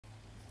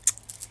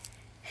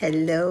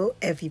Hello,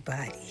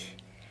 everybody.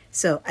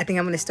 So I think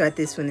I'm going to start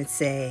this one and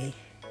say,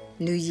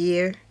 New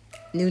Year,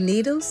 new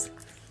needles?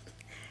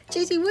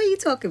 Gigi, what are you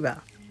talking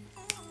about?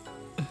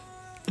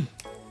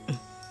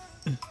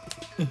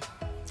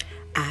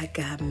 I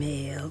got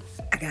mail.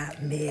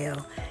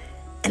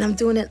 And I'm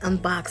doing an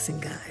unboxing,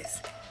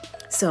 guys.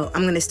 So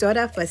I'm going to start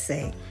off by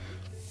saying,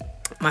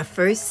 my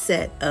first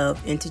set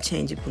of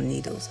interchangeable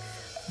needles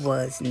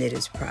was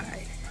Knitter's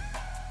Pride.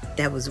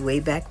 That was way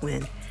back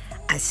when.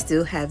 I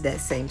still have that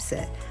same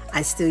set.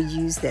 I still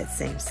use that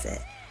same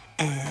set.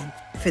 And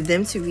for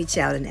them to reach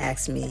out and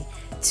ask me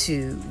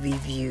to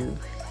review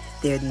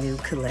their new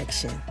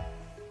collection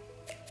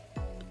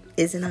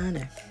is an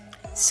honor.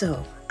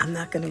 So I'm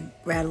not going to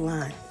rattle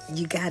on.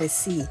 You got to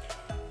see.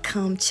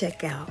 Come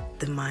check out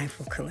the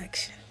Mindful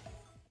collection.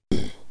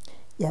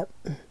 Yep.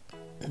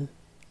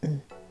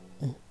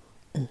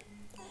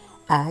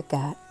 I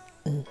got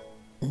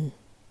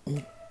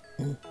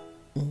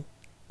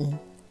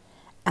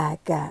I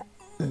got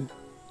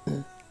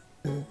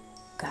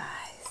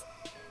guys,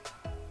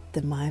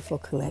 the Mindful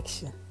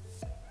collection.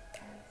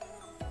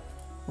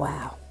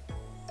 Wow.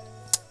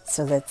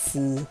 So let's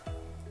see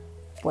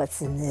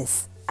what's in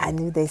this. I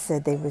knew they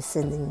said they were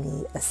sending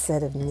me a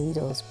set of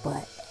needles,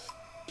 but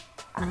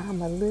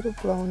I'm a little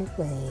blown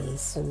away.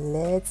 So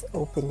let's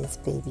open this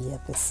baby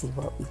up and see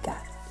what we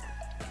got.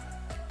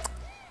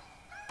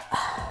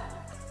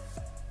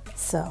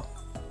 So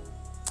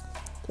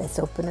let's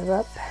open her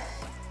up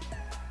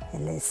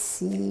and let's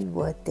see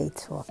what they're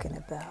talking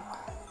about.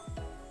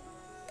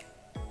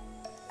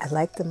 I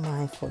like the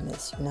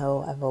mindfulness. You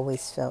know, I've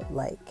always felt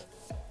like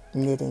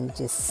knitting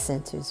just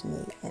centers me.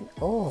 And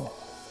oh,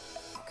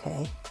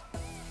 okay.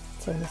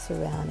 Turn this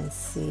around and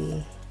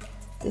see.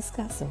 This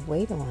got some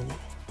weight on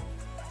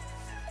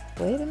it.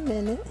 Wait a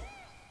minute.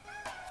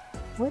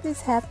 What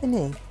is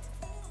happening?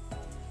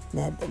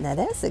 Now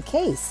that's a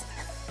case.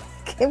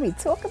 Can we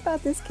talk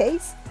about this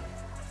case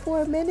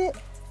for a minute?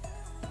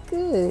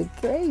 Good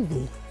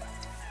gravy.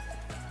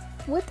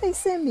 What they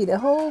send me, the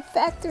whole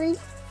factory?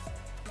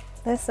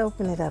 Let's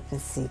open it up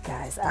and see,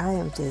 guys. I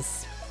am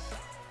just...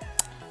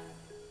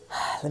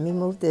 Let me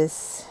move this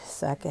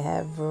so I can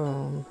have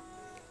room,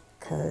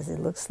 because it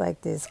looks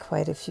like there's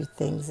quite a few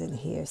things in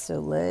here. So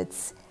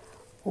let's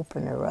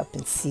open her up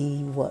and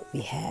see what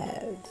we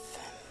have.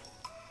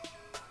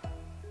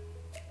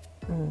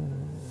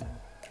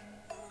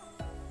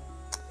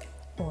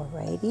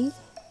 Alrighty.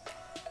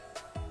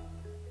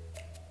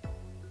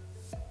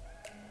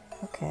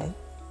 Okay.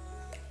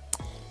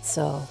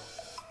 So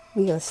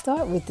we're going to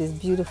start with this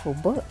beautiful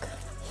book.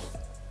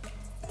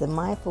 The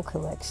Mindful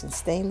collection.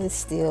 Stainless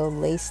steel,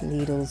 lace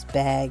needles,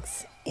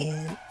 bags,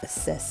 and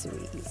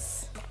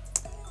accessories.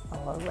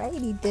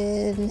 Alrighty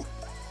then.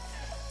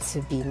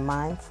 To be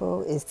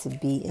mindful is to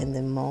be in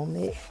the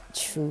moment.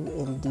 True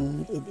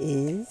indeed it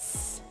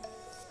is.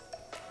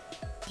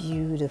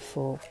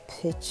 Beautiful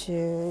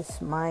pictures.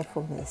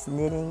 Mindfulness,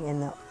 knitting,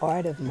 and the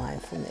art of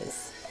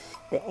mindfulness.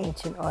 The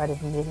ancient art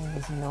of knitting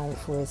is known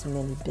for its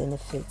many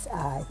benefits.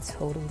 I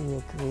totally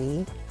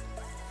agree.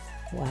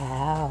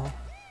 Wow.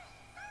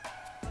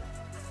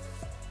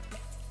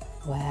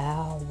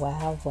 Wow,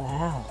 wow,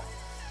 wow.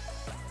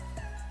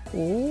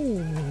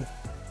 Ooh.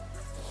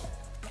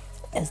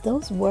 As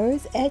those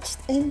words etched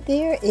in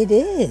there, it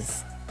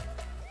is.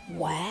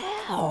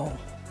 Wow.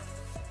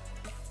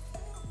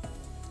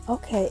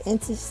 Okay,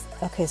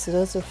 so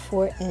those are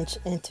 4-inch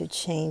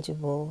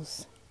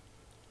interchangeables.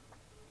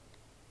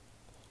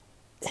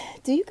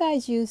 Do you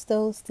guys use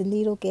those, the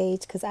needle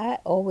gauge? Because I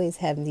always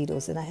have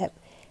needles, and I have...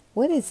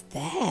 What is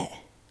that?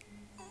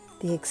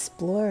 The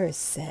Explorer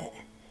set.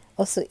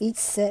 Oh, so each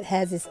set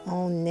has its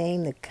own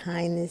name. The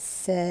Kindness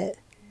set.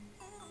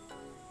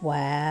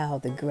 Wow,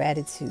 the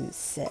Gratitude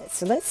set.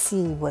 So let's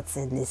see what's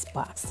in this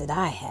box that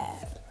I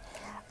have.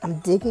 I'm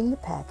digging the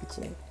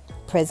packaging.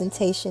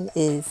 Presentation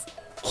is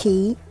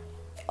key.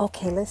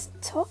 Okay, let's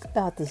talk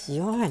about this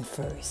yarn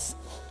first.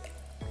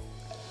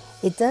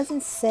 It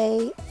doesn't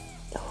say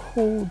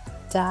who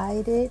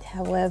dyed it.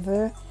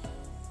 However,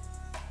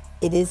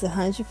 it is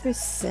 100%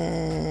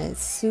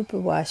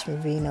 superwash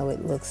merino,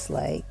 it looks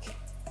like.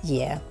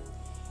 Yeah,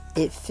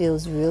 it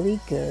feels really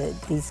good.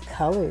 These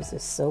colors are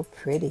so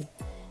pretty.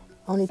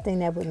 Only thing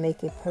that would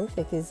make it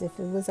perfect is if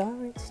it was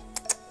orange.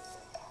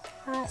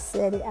 I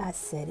said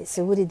it.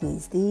 So what are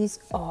these? These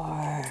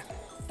are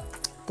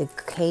the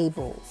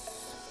cables.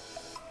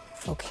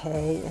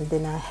 Okay, and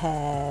then I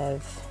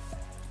have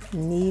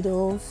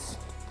needles,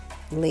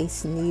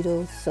 lace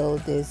needles. So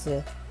there's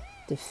the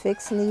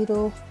fixed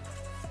needle.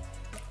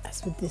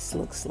 That's what this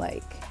looks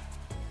like.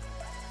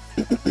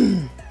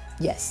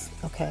 Yes,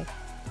 okay.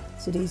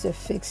 So these are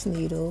fixed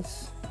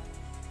needles.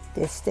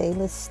 They're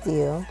stainless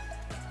steel.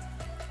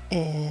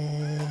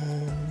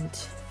 And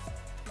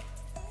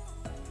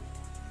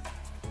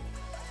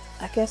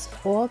I guess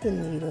all the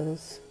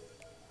needles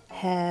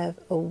have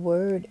a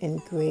word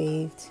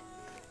engraved.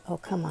 Oh,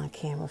 come on,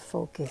 camera,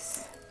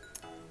 focus.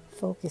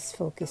 Focus,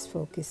 focus,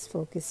 focus,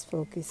 focus,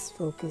 focus,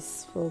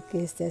 focus,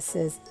 focus. That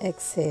says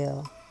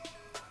exhale.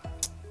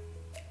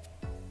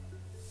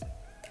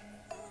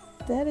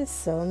 that is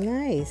so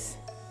nice.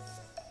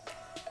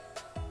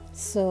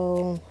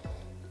 So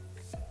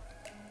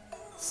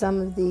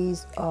some of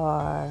these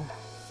are,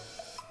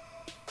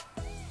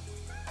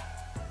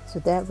 so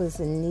that was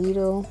a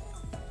needle,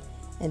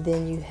 and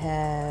then you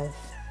have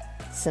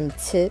some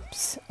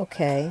tips.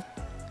 Okay,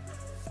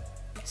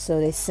 so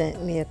they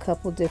sent me a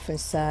couple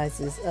different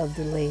sizes of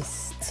the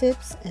lace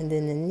tips, and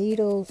then the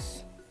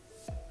needles,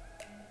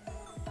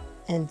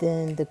 and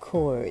then the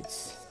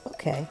cords.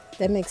 Okay,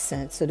 that makes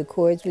sense. So the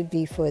cords would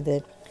be for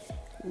the,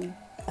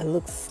 it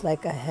looks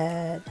like I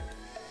had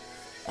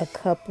a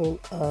couple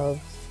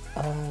of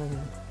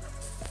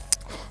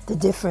the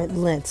different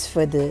lengths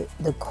for the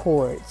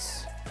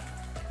cords.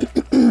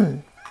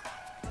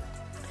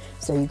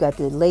 So you got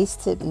the lace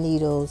tip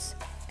needles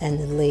and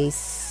the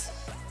lace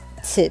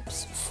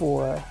tips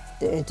for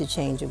the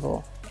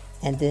interchangeable,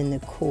 and then the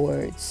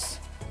cords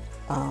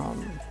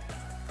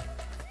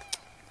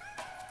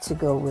to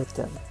go with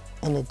them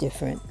in the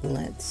different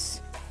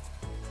lengths.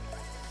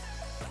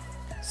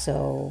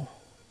 So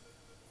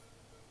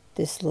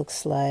this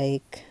looks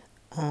like,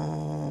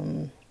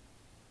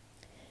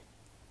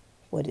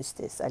 what is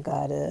this? I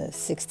got a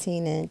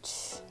 16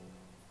 inch,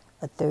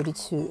 a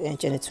 32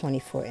 inch, and a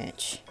 24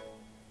 inch.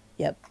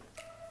 Yep,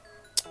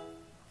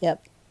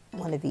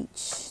 one of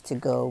each to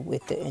go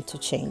with the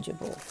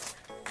interchangeable.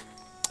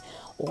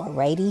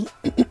 Alrighty,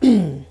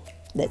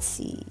 let's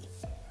see.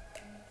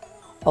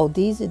 Oh,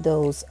 these are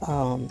those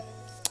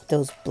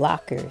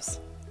blockers.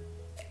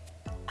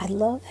 I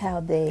love how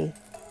they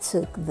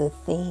took the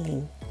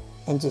theme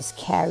and just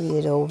carried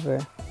it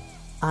over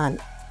on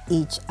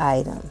each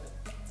item.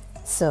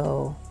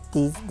 So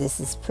this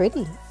is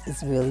pretty.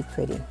 It's really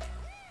pretty.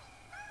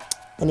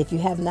 And if you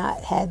have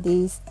not had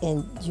these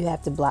and you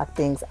have to block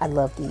things, I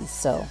love these.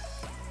 So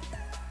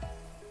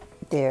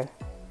they're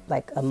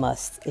like a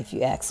must if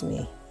you ask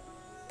me.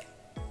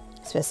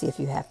 Especially if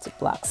you have to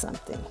block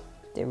something.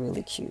 They're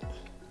really cute.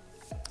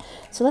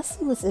 So let's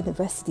see what's in the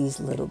rest of these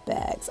little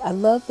bags. I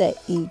love that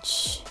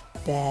each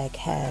bag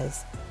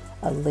has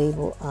a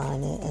label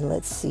on it. And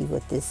let's see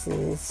what this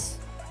is.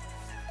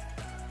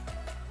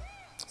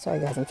 Sorry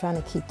guys, I'm trying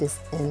to keep this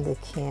in the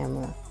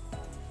camera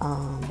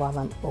while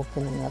I'm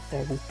opening up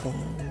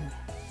everything.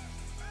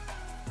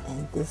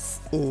 And this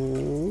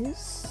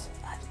is,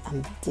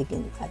 I'm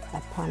digging, I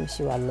promise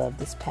you I love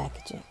this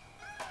packaging.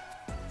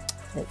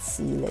 Let's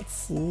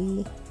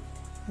see,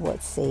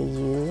 what say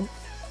you?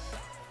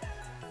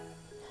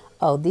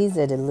 Oh, these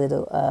are the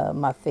little,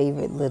 my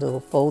favorite little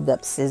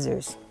fold-up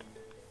scissors.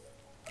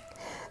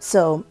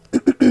 So,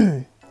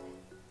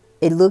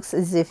 it looks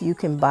as if you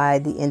can buy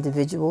the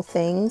individual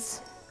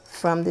things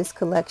from this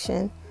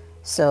collection.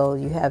 So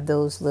you have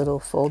those little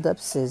fold-up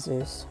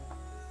scissors,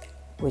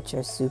 which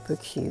are super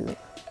cute.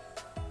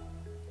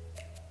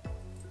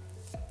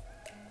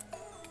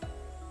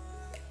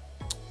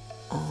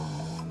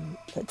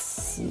 Let's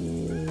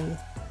see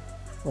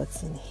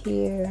what's in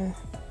here.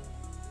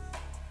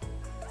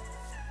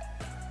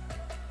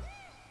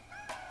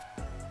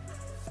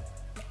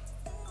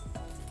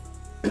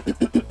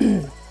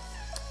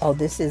 Oh,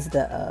 this is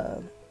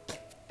the,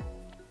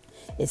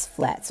 it's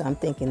flat, so I'm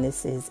thinking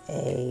this is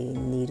a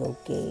needle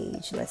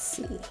gauge. Let's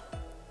see.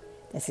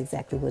 That's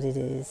exactly what it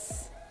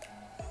is.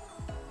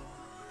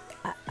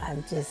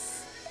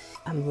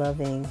 I'm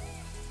loving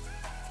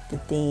the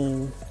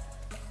theme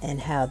and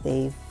how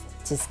they've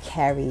just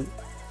carried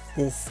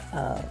this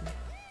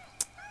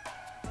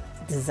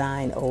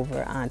design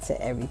over onto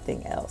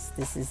everything else.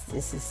 This is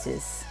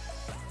just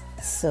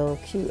so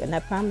cute. And I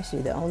promise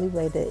you, the only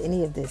way that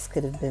any of this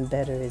could have been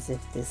better is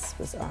if this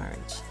was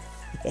orange.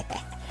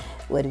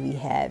 What do we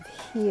have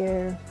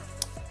here?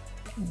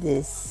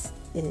 This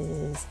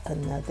is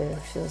another,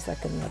 feels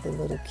like another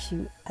little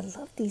cute. I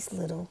love these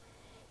little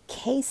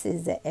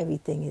cases that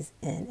everything is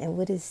in. And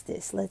what is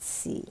this? Let's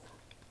see.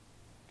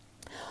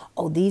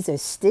 Oh, these are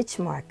stitch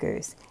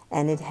markers,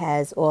 and it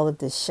has all of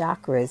the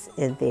chakras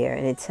in there,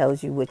 and it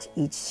tells you which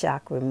each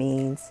chakra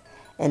means.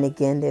 And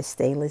again, they're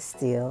stainless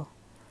steel,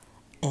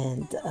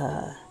 and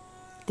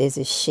there's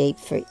a shape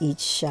for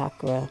each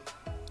chakra,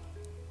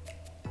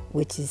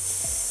 which is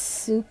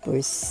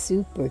super,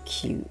 super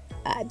cute.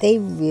 They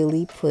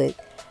really put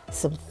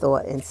some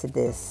thought into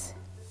this.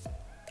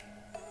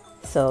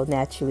 So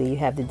naturally, you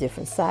have the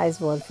different size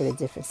one for the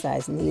different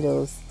size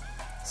needles.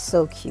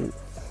 So cute.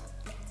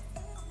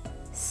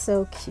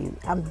 So cute.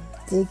 I'm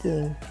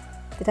digging.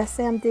 Did I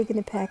say I'm digging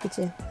the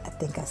packaging? I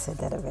think I said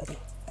that already.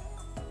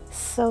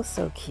 So,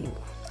 so cute.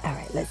 All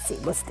right, let's see.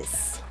 What's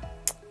this?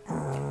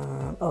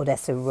 Oh,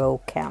 that's a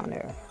row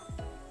counter.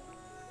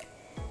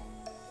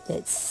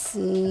 Let's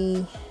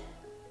see.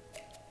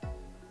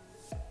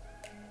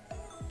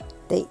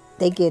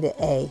 They get an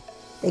A.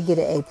 They get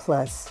an A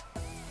plus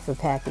for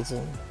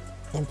packaging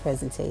and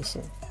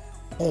presentation.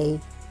 A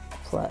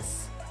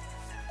plus.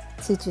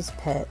 Teacher's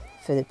pet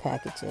for the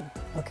packaging.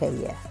 Okay,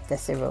 yeah,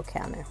 that's a row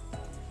counter.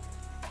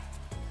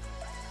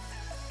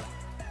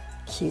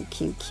 Cute,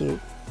 cute, cute.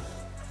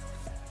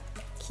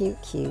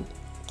 Cute, cute,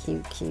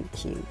 cute, cute,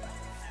 cute.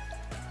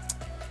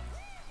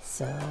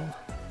 So,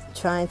 I'm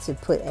trying to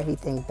put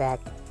everything back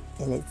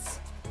in its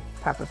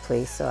proper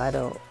place so I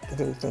don't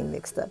get anything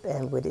mixed up.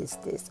 And what is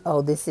this?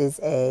 Oh, this is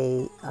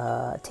a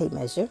tape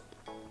measure.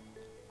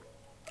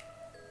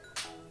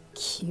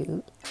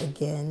 Cute.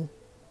 Again,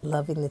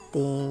 loving the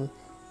theme,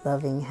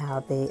 loving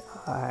how they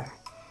are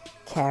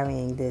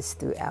carrying this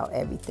throughout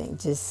everything.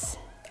 Just,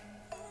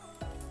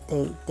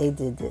 they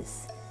did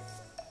this.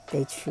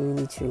 They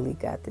truly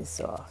got this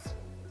off.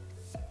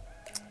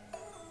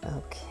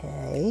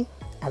 Okay.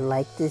 I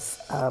like this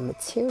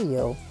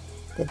material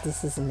that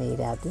this is made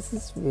out. This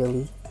is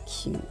really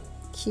cute.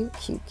 Cute.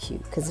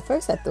 Because at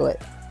first I thought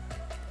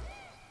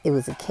it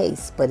was a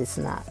case, but it's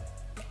not.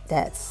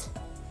 That's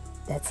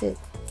it.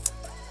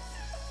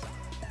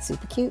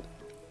 Super cute.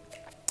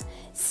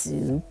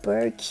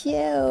 Super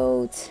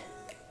cute.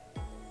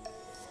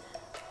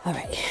 All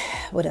right,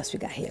 what else we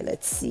got here?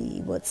 Let's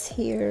see what's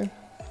here.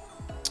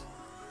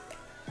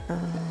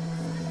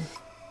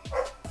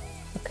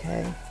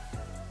 Okay.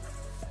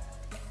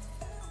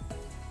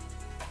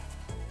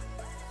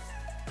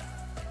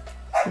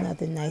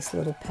 Another nice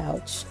little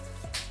pouch.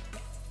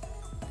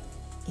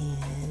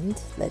 And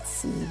let's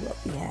see what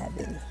we have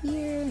in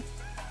here.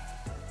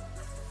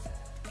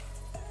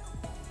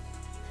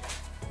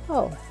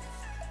 Oh,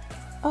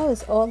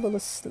 it's all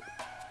little.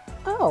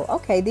 Oh,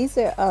 okay. These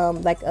are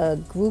like a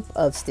group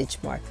of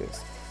stitch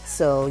markers.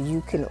 So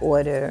you can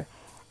order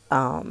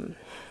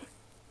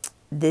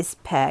this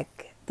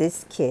pack,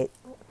 this kit,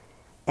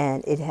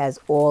 and it has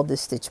all the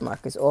stitch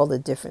markers, all the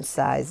different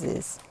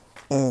sizes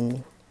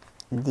in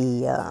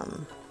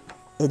the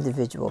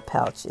individual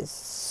pouches.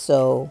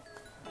 So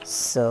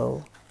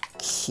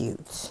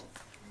cute.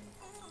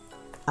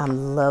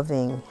 I'm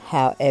loving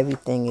how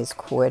everything is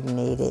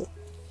coordinated.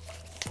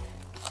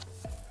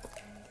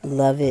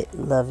 Love it.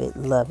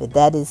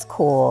 That is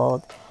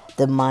called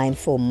the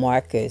Mindful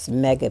Markers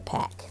Mega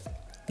Pack.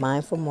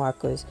 Mindful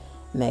Markers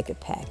Mega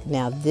Pack.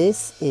 Now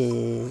this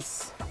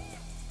is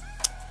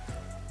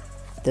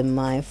the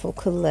Mindful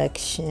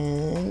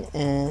Collection,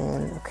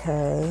 and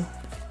okay,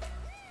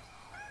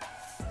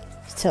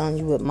 it's telling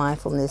you what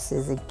mindfulness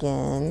is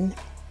again,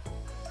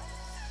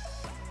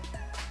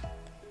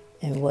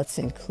 and what's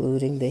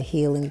including the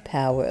healing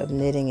power of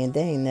knitting. And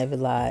they ain't never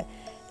lied,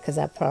 because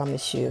I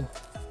promise you,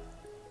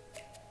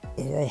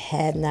 if it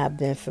had not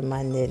been for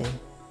my knitting,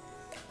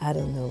 I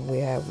don't know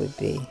where I would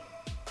be.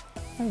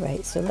 All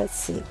right, so let's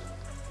see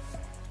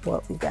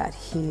what we got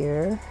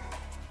here.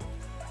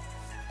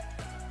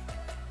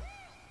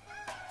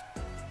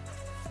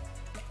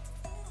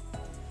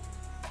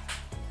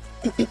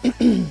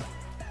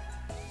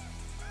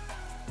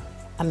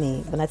 I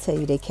mean, when I tell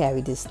you they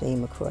carry this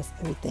theme across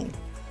everything.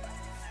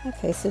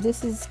 Okay, so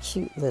this is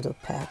cute little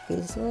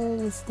package.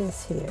 What is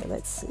this here?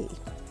 Let's see.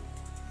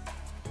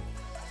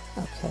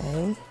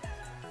 Okay.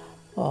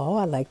 Oh,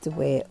 I like the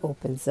way it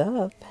opens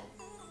up.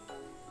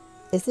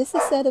 Is this a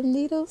set of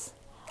needles?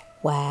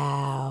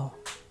 Wow.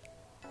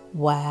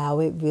 Wow,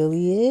 it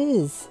really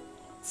is.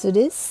 So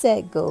this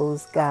set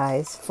goes,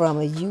 guys, from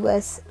a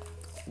US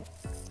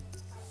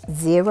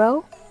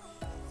 0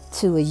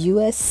 to a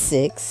US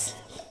 6.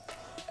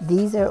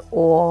 These are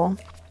all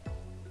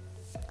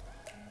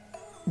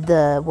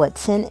the,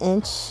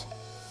 10-inch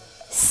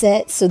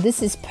set. So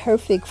this is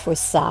perfect for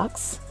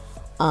socks,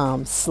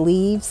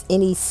 sleeves,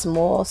 any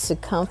small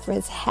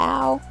circumference.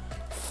 How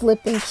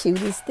flipping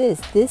cute is this?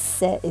 This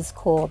set is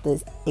called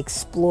the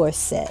Explore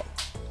set.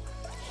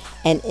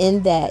 And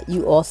in that,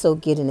 you also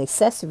get an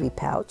accessory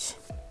pouch.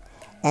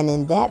 And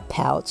in that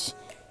pouch,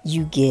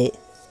 you get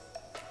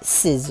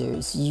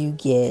scissors, you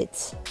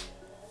get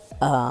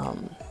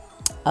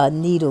a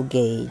needle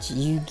gauge,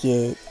 you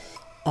get,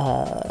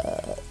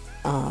 oh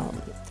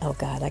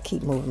God, I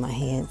keep moving my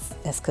hands.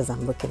 That's because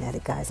I'm looking at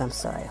it, guys. I'm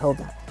sorry.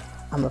 Hold on.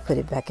 I'm going to put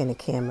it back in the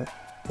camera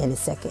in a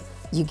second.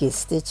 You get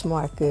stitch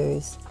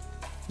markers.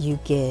 You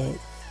get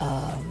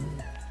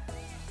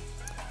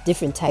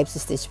different types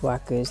of stitch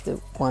markers, the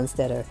ones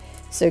that are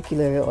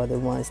circular or the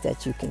ones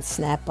that you can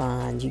snap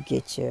on. You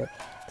get your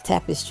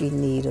tapestry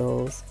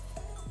needles,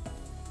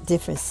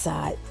 different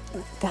size.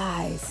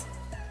 Guys,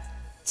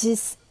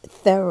 just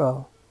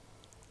thorough.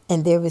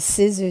 And there was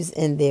scissors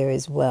in there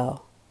as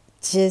well.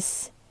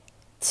 Just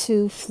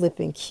too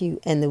flipping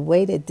cute. And the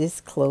way that this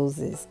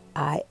closes,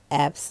 I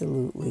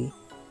absolutely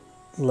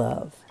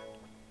love.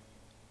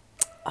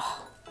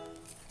 Oh,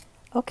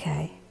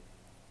 okay.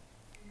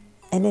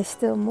 And there's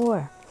still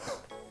more.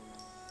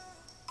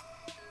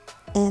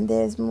 And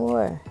there's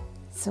more.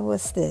 So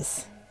what's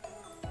this?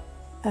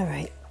 All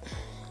right.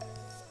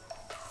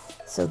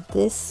 So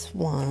this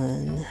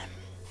one,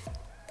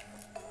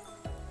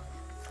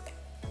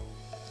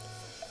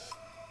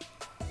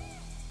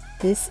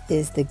 this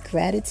is the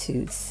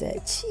gratitude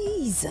set.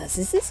 Jesus,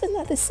 is this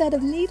another set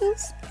of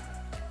needles?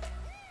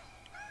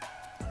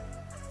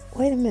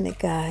 Wait a minute,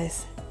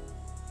 guys.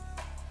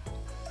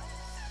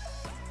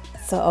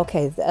 So,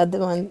 okay, the other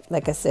one,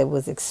 like I said,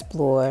 was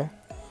Explore.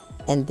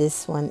 And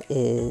this one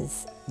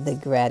is the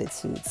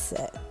gratitude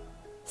set.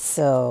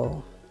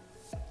 So,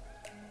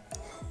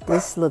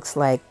 this looks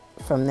like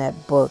from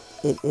that book.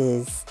 It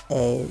is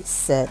a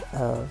set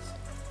of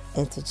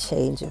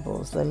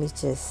interchangeables. Let me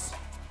just,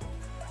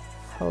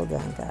 hold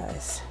on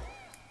guys.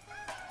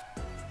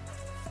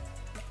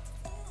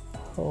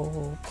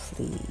 Hold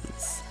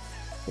please.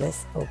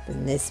 Let's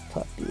open this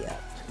puppy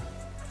up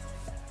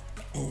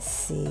and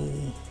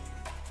see.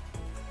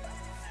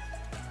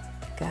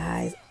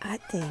 Guys, I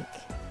think,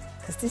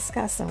 because this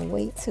got some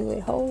weight to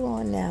it. Hold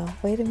on now.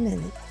 Wait a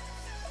minute.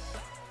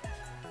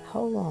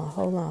 Hold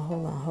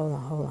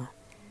on.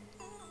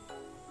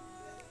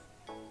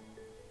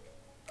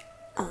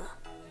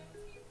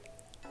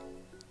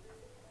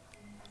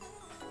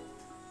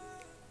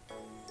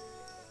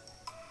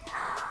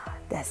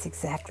 That's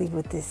exactly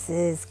what this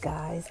is,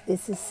 guys.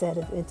 It's a set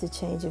of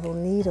interchangeable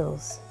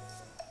needles.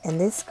 And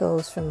this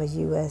goes from a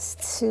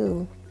US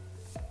 2.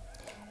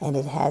 And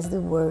it has the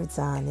words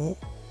on it.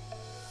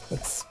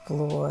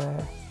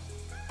 Explore,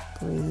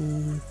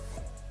 breathe,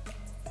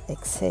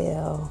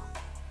 exhale.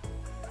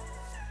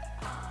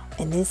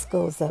 And this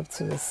goes up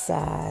to a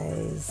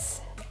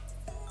size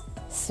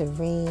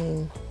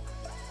serene,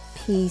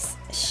 peace,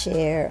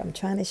 share. I'm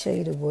trying to show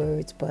you the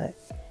words, but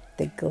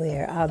the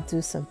glare, I'll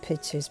do some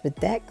pictures. But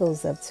that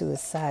goes up to a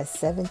size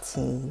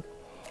 17.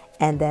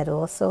 And that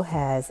also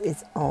has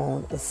its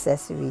own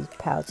accessory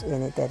pouch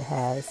in it that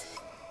has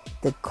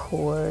the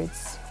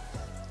cords.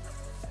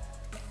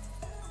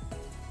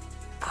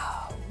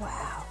 Oh,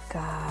 wow,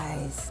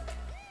 guys.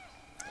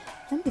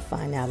 Let me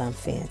find out I'm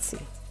fancy.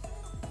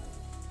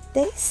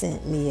 They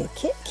sent me a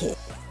kit.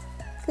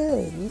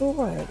 Good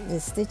Lord.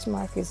 There's stitch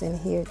markers in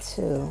here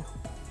too.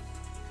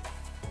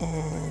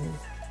 And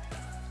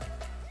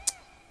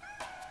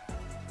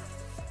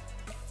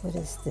what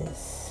is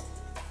this?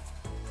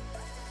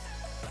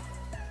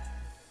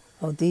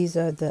 Oh, these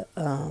are the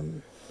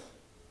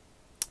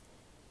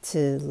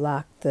to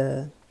lock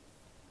the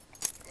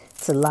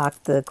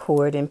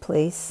cord in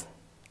place,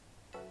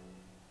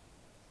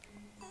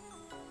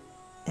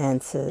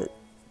 and to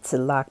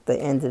lock the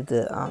end of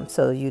the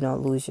so you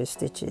don't lose your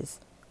stitches.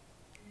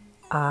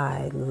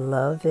 I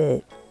love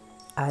it.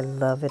 I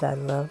love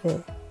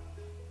it.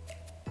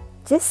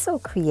 Just so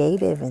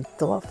creative and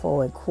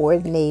thoughtful and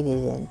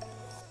coordinated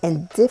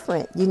and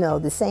different, you know,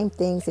 the same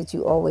things that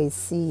you always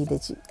see,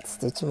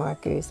 stitch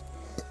markers.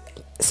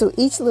 So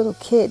each little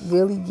kit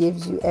really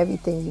gives you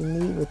everything you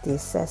need with the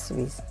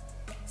accessories.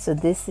 So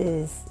this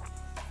is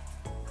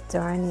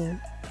darning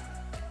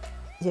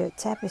your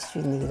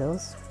tapestry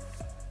needles.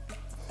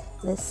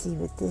 Let's see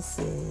what this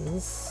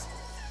is.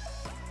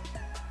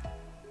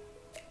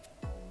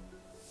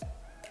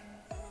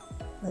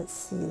 Let's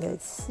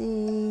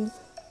see.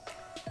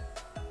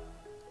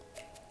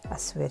 I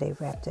swear they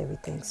wrapped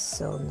everything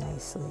so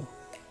nicely.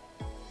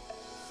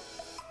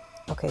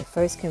 Okay,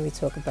 first can we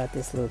talk about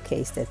this little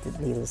case that the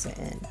needles are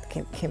in?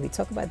 Can we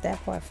talk about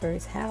that part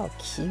first? How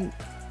cute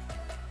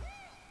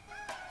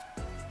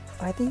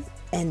are these?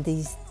 And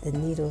the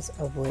needles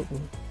are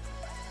wooden.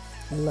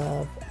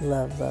 Love.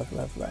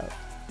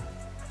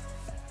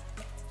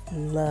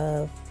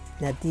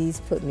 Now these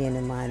put me in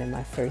the mind of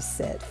my first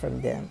set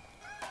from them.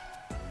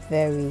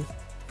 Very,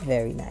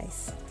 very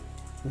nice.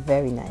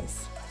 Very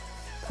nice.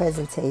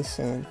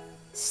 Presentation,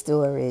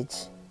 storage,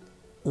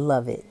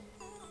 love it.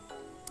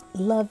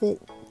 Love it,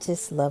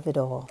 just love it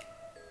all.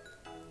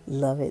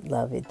 Love it.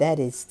 That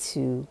is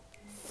too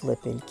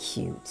flippin'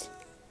 cute.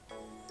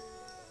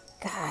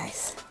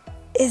 Guys,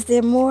 is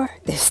there more?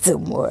 There's still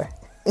more.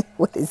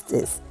 What is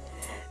this?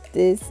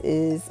 This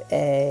is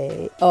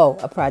a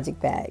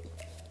project bag.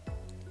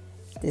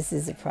 This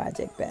is a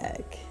project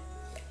bag.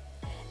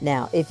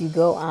 Now, if you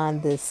go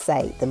on the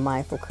site, the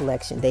Mindful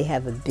Collection, they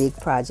have a big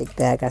project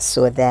bag. I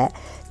saw that.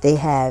 They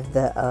have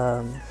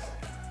the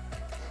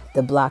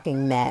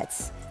blocking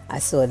mats. I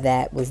saw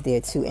that was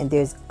there too. And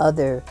there's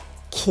other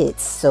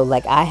kits. So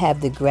like I have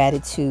the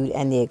Gratitude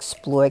and the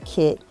Explore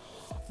kit.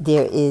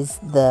 There is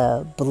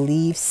the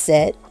Believe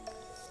set.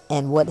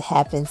 And what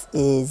happens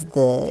is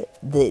the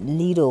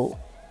needle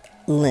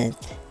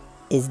length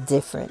is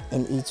different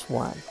in each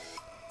one.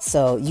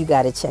 So you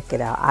got to check it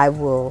out. I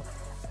will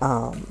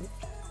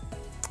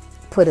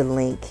put a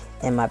link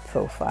in my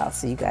profile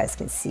so you guys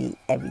can see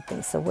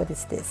everything. So what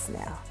is this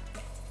now?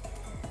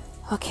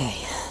 Okay,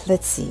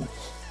 let's see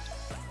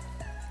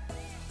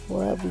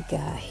what we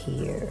got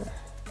here.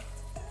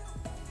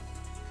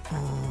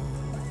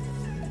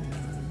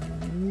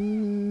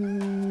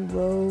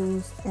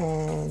 Rose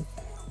and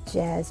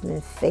Jasmine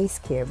face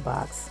care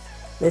box.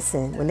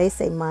 Listen, when they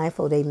say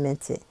mindful, they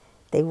meant it.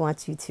 They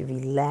want you to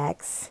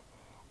relax.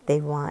 They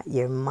want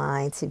your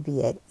mind to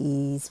be at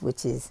ease,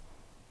 which is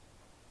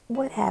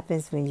what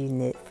happens when you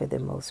knit for the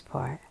most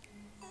part.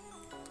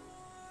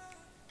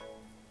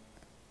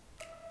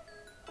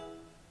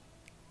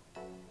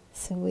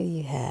 So what do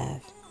you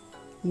have?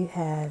 You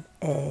have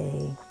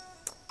a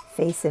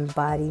face and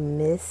body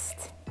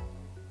mist,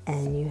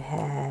 and you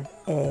have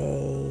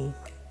a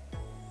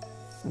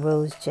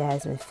Rose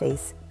Jasmine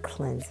face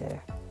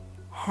cleanser.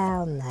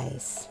 How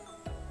nice.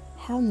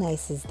 How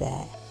nice is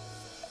that?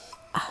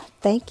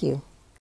 Thank you.